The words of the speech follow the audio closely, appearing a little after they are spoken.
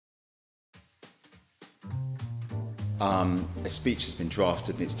a speech has been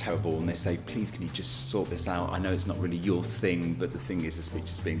drafted and it's terrible, and they say, please can you just sort this out? I know it's not really your thing, but the thing is the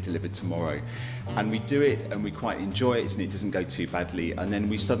speech is being delivered tomorrow. And we do it and we quite enjoy it and it doesn't go too badly, and then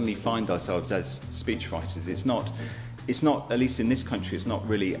we suddenly find ourselves as speechwriters. It's not, at least in this country, it's not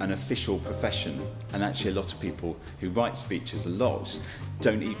really an official profession, and actually a lot of people who write speeches a lot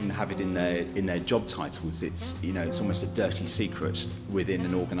don't even have it in their job titles. It's, you know, it's almost a dirty secret within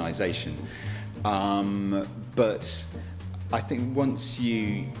an organisation. But I think once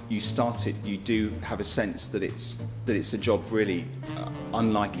you start it, you do have a sense that it's a job really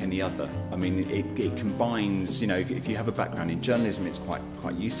unlike any other. I mean, it combines, you know, if you have a background in journalism, it's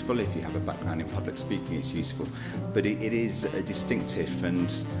quite useful. If you have a background in public speaking, it's useful. But it is a distinctive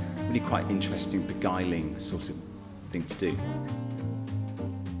and really quite interesting, beguiling sort of thing to do.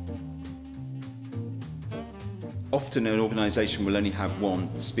 Often an organisation will only have one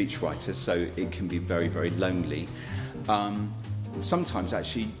speechwriter, so it can be very, very lonely. Sometimes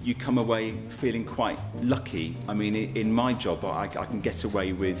actually you come away feeling quite lucky. I mean, in my job I can get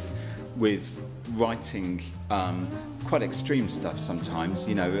away with writing quite extreme stuff sometimes,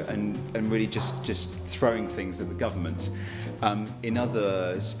 you know, and really just throwing things at the government. In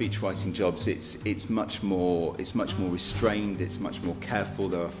other speechwriting jobs, it's much more restrained. It's much more careful.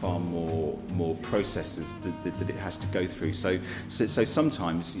 There are far more processes that it has to go through. So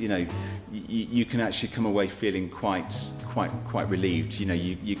sometimes, you know, you can actually come away feeling quite relieved. You know,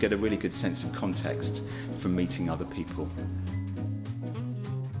 you get a really good sense of context from meeting other people.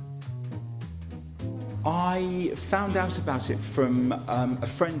 I found out about it from a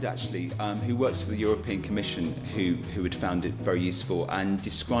friend actually who works for the European Commission who had found it very useful and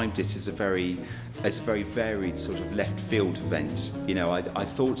described it as a very varied sort of left field event. You know, I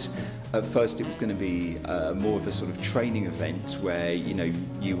thought at first it was going to be more of a sort of training event where, you know,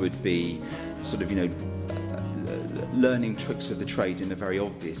 you would be sort of, you know, learning tricks of the trade in a very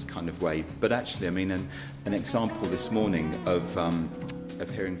obvious kind of way. But actually, I mean, an example this morning of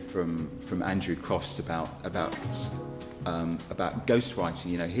hearing from Andrew Crofts about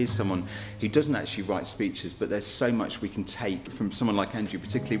ghostwriting. You know, here's someone who doesn't actually write speeches, but there's so much we can take from someone like Andrew,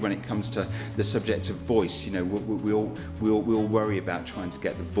 particularly when it comes to the subject of voice. You know, we all worry about trying to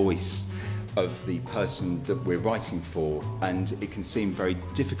get the voice of the person that we're writing for, and it can seem very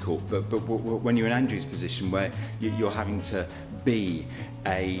difficult, but when you're in Andrew's position where you're having to be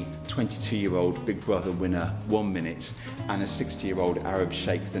a 22-year-old Big Brother winner 1 minute and a 60-year-old Arab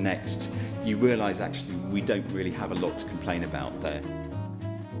sheikh the next, you realise actually we don't really have a lot to complain about there.